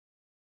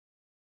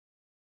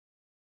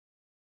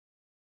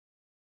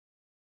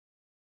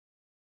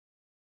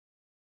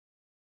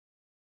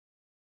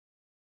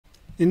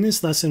In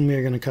this lesson, we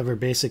are going to cover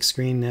basic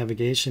screen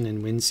navigation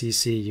in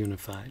WinCC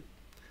Unified.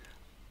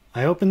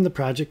 I opened the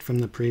project from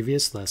the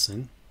previous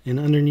lesson, and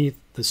underneath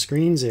the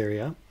Screens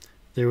area,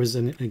 there was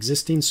an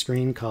existing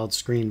screen called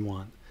Screen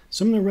 1.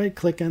 So I'm going to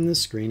right-click on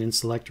this screen and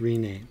select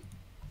Rename.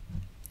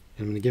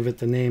 I'm going to give it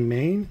the name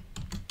Main.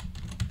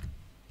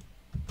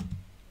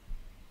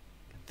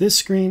 This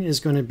screen is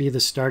going to be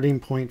the starting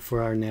point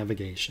for our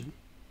navigation.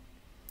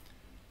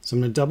 So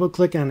I'm going to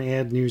double-click on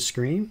Add New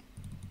Screen.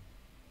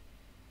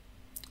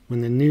 When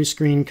the new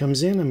screen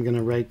comes in, I'm going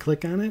to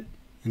right-click on it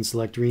and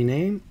select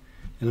Rename.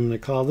 And I'm going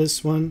to call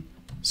this one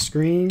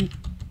Screen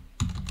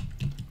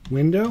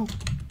Window.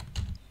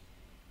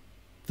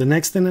 The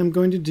next thing I'm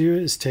going to do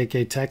is take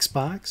a text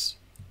box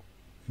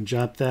and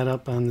drop that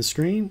up on the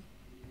screen.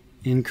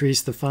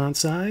 Increase the font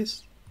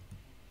size.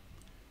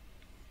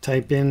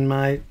 Type in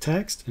my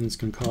text, and it's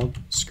going to be called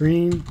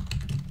Screen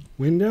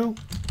Window.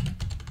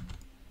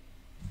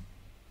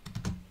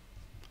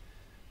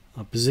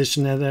 I'll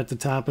position that at the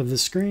top of the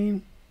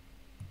screen.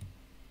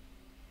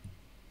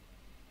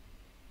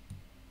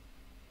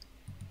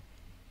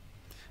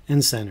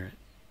 And center it.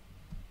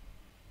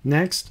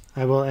 Next,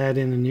 I will add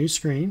in a new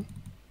screen.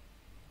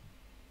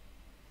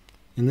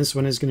 And this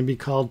one is going to be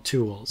called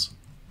Tools.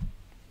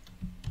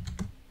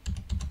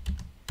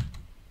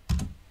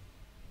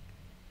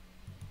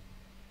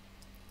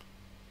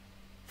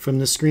 From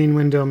the screen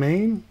window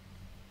main,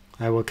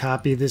 I will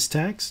copy this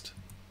text,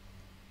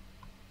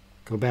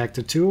 go back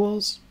to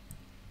Tools,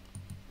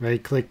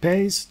 right-click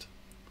Paste,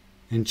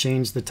 and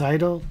change the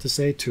title to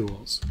say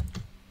Tools.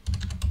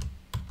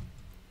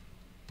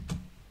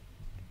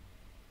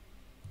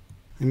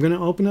 I'm going to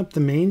open up the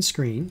main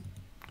screen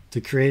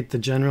to create the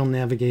general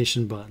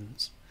navigation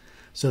buttons.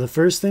 So the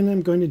first thing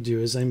I'm going to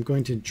do is I'm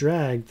going to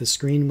drag the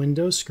screen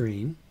window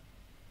screen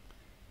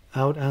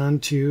out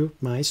onto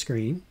my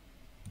screen.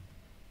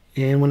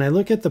 And when I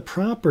look at the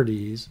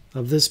properties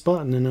of this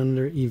button and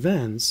under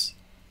Events,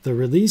 the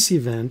release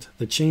event,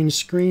 the change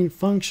screen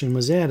function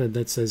was added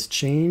that says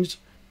change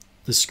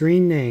the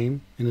screen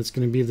name, and it's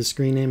going to be the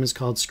screen name is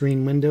called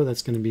Screen Window.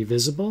 That's going to be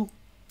visible,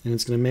 and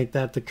it's going to make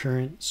that the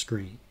current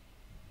screen.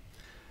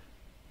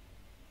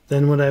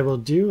 Then what I will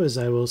do is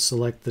I will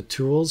select the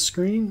Tools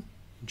screen,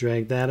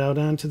 drag that out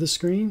onto the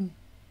screen.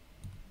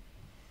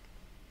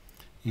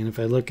 And if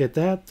I look at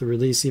that, the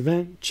release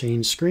event,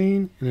 change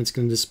screen, and it's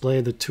going to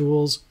display the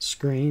Tools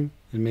screen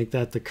and make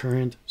that the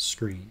current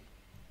screen.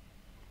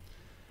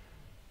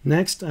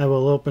 Next, I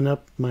will open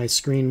up my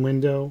screen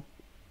window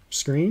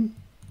screen.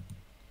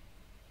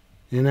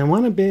 And I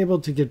want to be able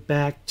to get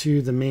back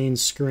to the main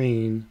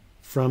screen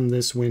from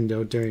this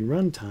window during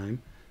runtime.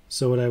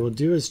 So what I will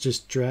do is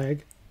just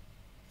drag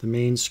the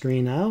main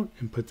screen out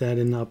and put that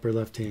in the upper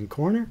left-hand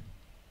corner.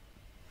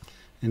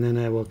 And then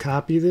I will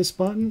copy this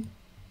button.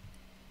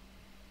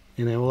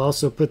 And I will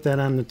also put that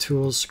on the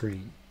Tools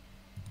screen.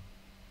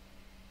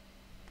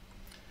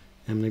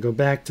 I'm going to go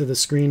back to the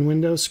screen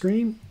window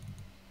screen.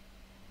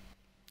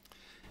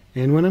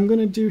 And what I'm going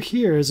to do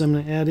here is I'm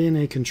going to add in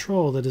a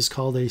control that is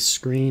called a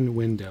screen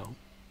window.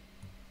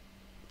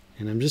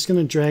 And I'm just going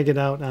to drag it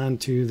out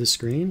onto the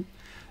screen.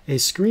 A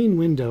screen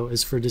window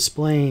is for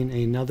displaying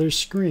another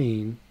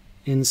screen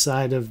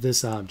inside of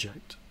this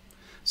object.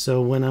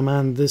 So when I'm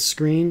on this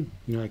screen,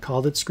 I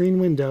called it screen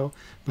window,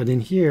 but in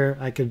here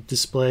I could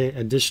display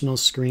additional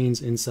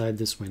screens inside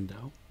this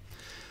window.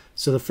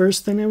 So the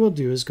first thing I will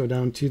do is go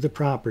down to the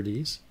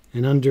properties,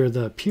 and under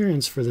the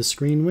appearance for the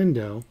screen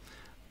window,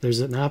 there's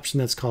an option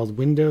that's called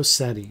Window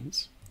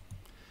Settings.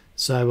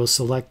 So I will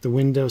select the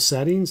Window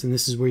Settings, and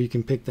this is where you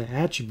can pick the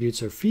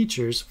attributes or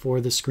features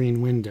for the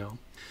screen window.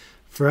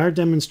 For our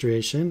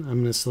demonstration,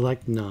 I'm going to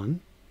select None.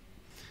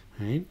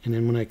 Right? And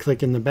then when I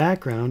click in the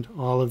background,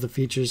 all of the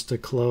features to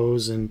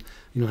close and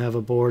have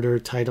a border,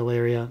 title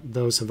area,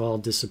 those have all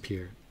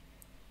disappeared.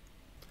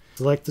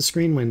 Select the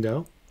screen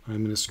window. I'm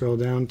going to scroll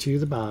down to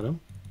the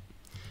bottom,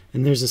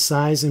 and there's a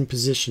size and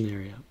position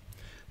area.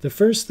 The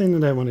first thing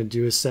that I want to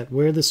do is set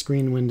where the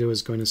screen window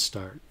is going to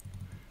start.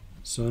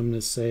 So I'm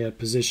going to say at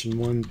position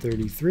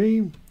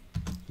 133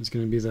 is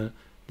going to be the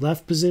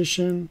left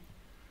position.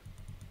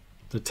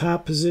 The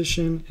top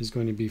position is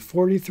going to be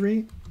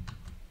 43.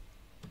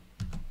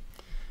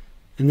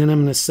 And then I'm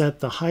going to set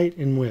the height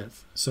and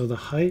width. So the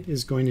height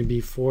is going to be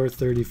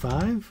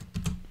 435,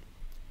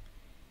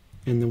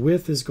 and the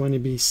width is going to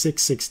be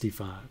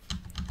 665.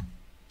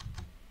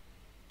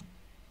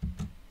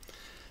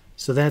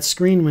 So that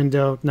screen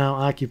window now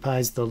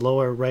occupies the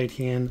lower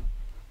right-hand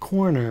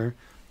corner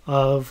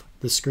of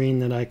the screen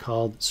that I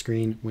called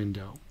screen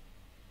window.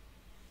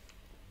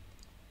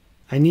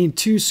 I need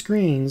two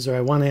screens, or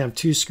I want to have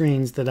two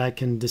screens that I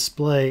can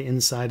display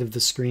inside of the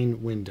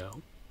screen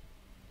window.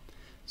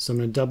 So I'm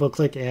going to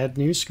double-click Add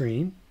New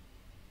Screen.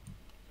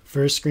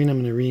 First screen, I'm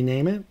going to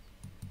rename it.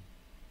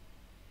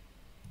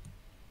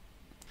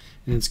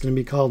 And it's going to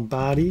be called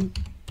Body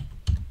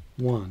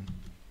 1.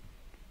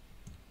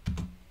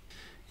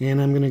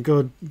 And I'm going to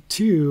go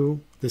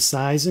to the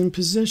size and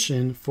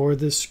position for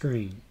this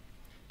screen.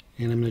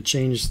 And I'm going to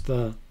change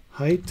the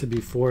height to be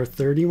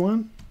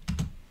 431.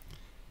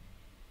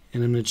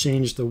 and I'm going to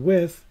change the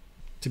width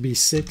to be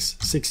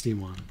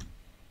 661.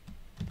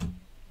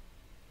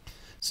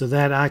 So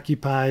that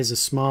occupies a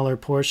smaller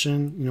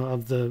portion,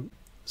 of the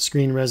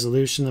screen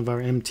resolution of our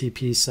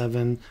MTP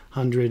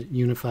 700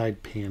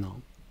 unified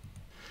panel.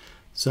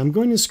 So I'm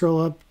going to scroll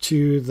up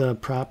to the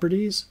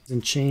properties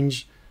and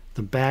change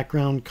the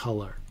background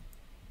color.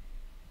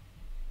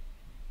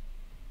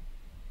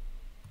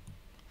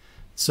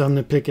 So I'm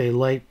going to pick a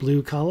light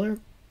blue color.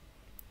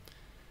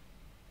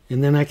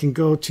 And then I can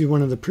go to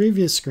one of the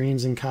previous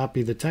screens and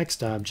copy the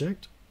text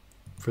object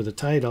for the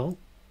title.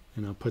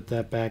 And I'll put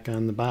that back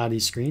on the body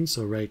screen.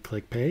 So right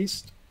click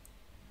paste.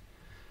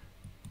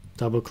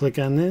 Double click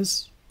on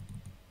this.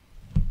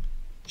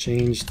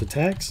 Change the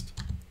text.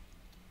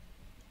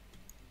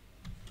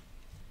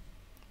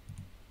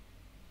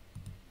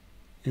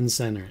 And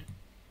center it.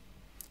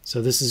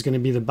 So this is going to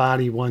be the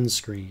body 1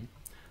 screen.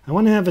 I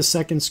want to have a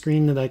second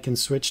screen that I can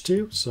switch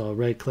to. So I'll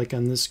right click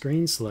on this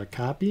screen, select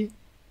copy.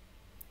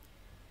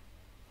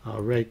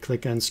 I'll right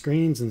click on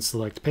screens and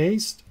select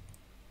paste.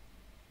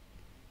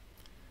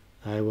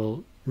 I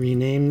will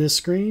rename this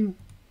screen,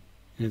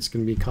 and it's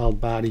going to be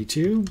called body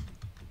 2.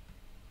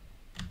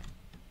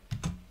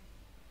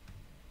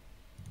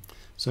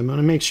 So I'm going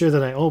to make sure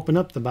that I open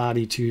up the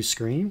body 2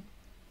 screen.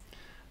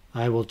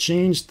 I will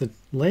change the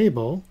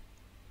label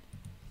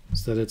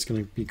so that it's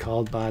going to be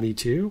called body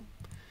 2.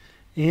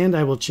 And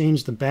I will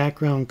change the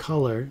background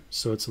color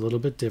so it's a little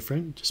bit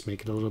different. Just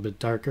make it a little bit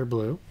darker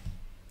blue.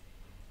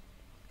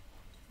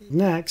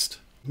 Next,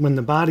 when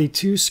the body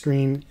 2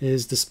 screen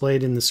is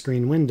displayed in the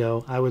screen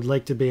window, I would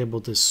like to be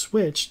able to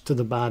switch to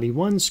the body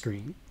 1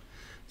 screen.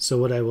 So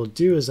what I will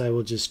do is I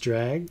will just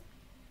drag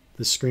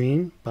the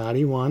screen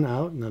body 1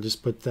 out, and I'll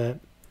just put that,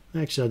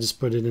 actually I'll just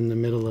put it in the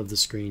middle of the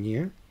screen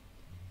here,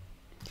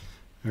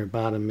 or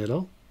bottom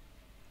middle.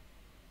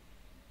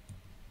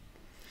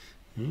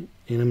 And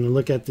I'm going to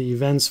look at the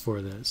events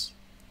for this.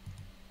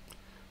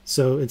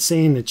 So it's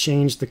saying to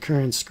change the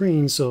current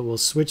screen, so it will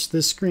switch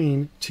this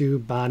screen to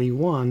body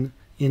 1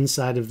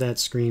 inside of that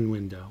screen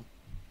window.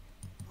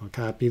 I'll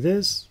copy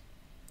this.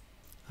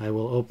 I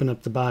will open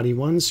up the body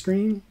 1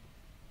 screen,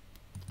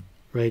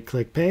 right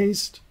click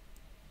paste,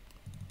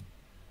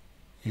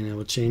 and I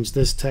will change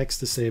this text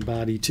to say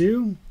body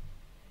 2.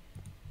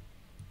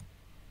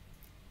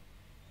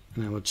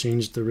 And I will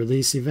change the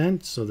release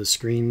event, so the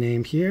screen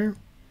name here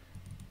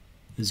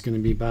is going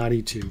to be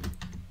body 2.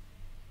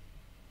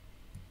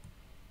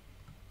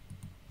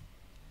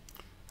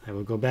 I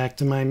will go back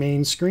to my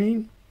main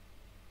screen.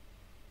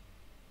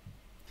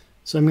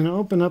 So I'm going to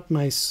open up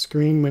my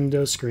screen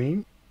window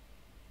screen.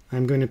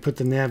 I'm going to put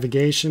the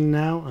navigation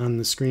now on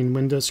the screen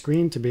window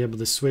screen to be able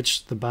to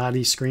switch the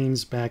body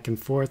screens back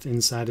and forth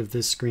inside of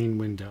this screen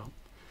window.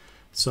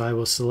 So I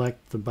will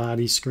select the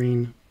body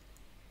screen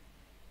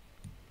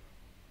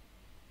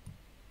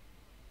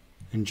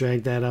and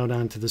drag that out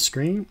onto the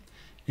screen.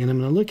 And I'm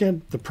going to look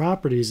at the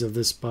properties of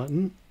this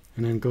button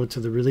and then go to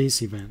the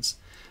release events.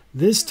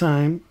 This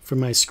time, for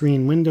my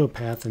screen window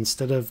path,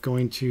 instead of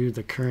going to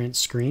the current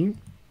screen,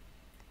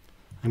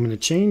 I'm going to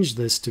change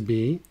this to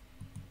be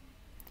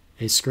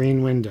a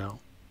screen window.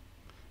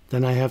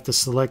 Then I have to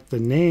select the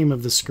name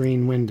of the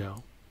screen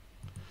window.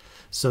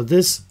 So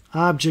this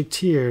object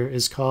here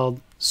is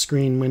called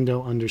screen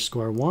window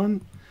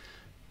 _1.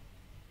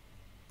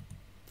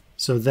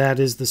 So that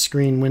is the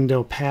screen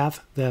window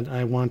path that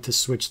I want to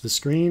switch the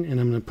screen,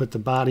 and I'm going to put the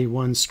body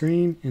 1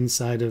 screen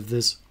inside of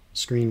this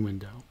screen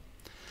window.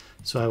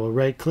 So I will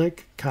right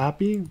click,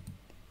 copy,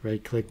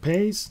 right click,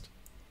 paste,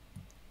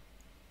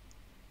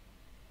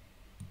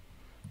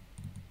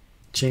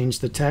 change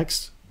the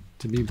text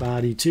to be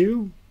body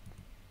 2,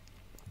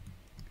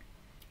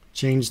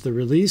 change the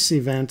release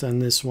event on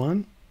this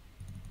one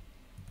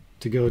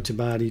to go to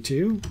body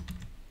 2.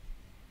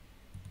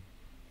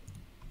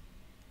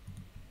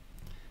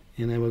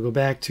 And I will go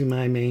back to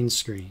my main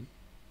screen.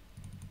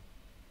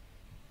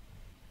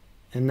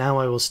 And now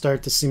I will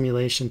start the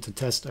simulation to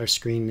test our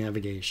screen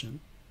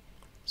navigation.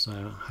 So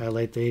I'll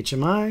highlight the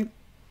HMI,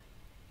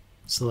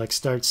 select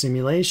Start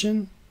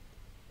Simulation.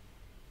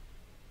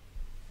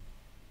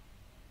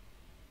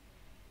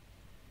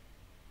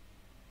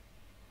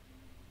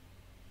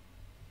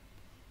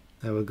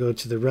 I will go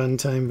to the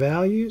runtime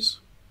values,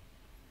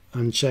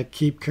 uncheck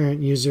Keep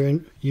Current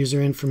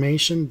User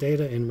Information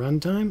Data in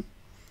Runtime,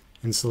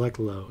 and select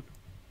Load.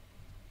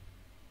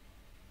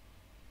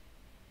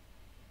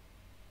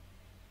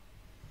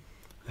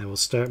 I will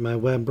start my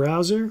web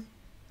browser,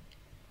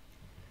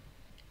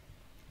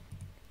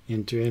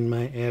 enter in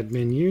my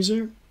admin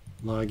user,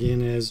 log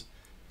in as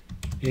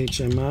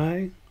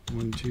HMI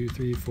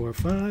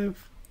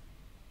 12345,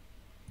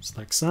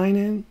 select Sign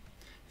In,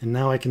 and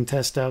now I can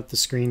test out the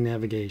screen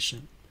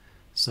navigation.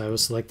 So I will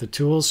select the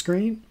Tools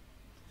screen,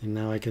 and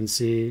now I can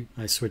see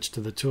I switch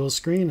to the Tools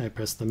screen. I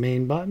press the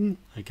main button,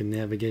 I can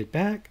navigate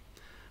back.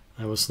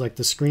 I will select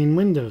the screen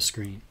window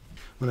screen.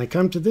 When I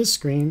come to this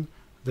screen,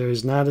 there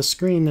is not a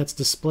screen that's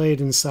displayed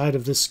inside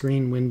of this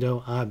screen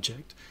window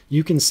object.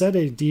 You can set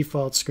a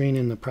default screen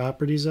in the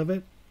properties of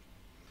it.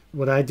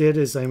 What I did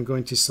is I'm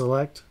going to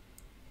select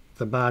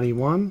the body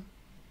 1,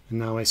 and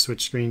now I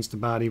switch screens to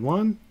body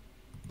 1,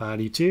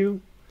 body 2,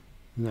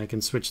 and I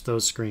can switch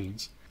those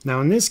screens.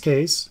 Now in this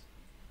case,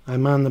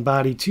 I'm on the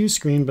body 2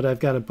 screen, but I've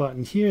got a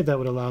button here that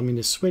would allow me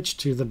to switch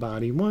to the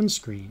body 1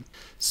 screen.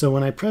 So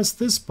when I press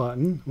this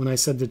button, when I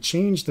said to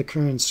change the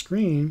current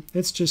screen,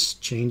 it's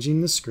just changing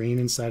the screen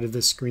inside of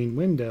this screen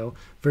window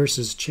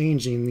versus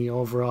changing the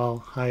overall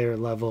higher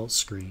level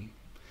screen.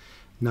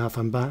 Now if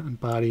I'm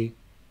body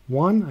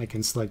 1, I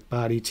can select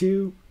body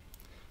 2.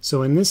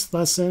 So in this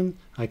lesson,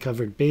 I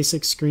covered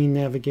basic screen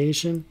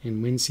navigation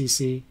in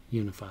WinCC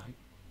Unified.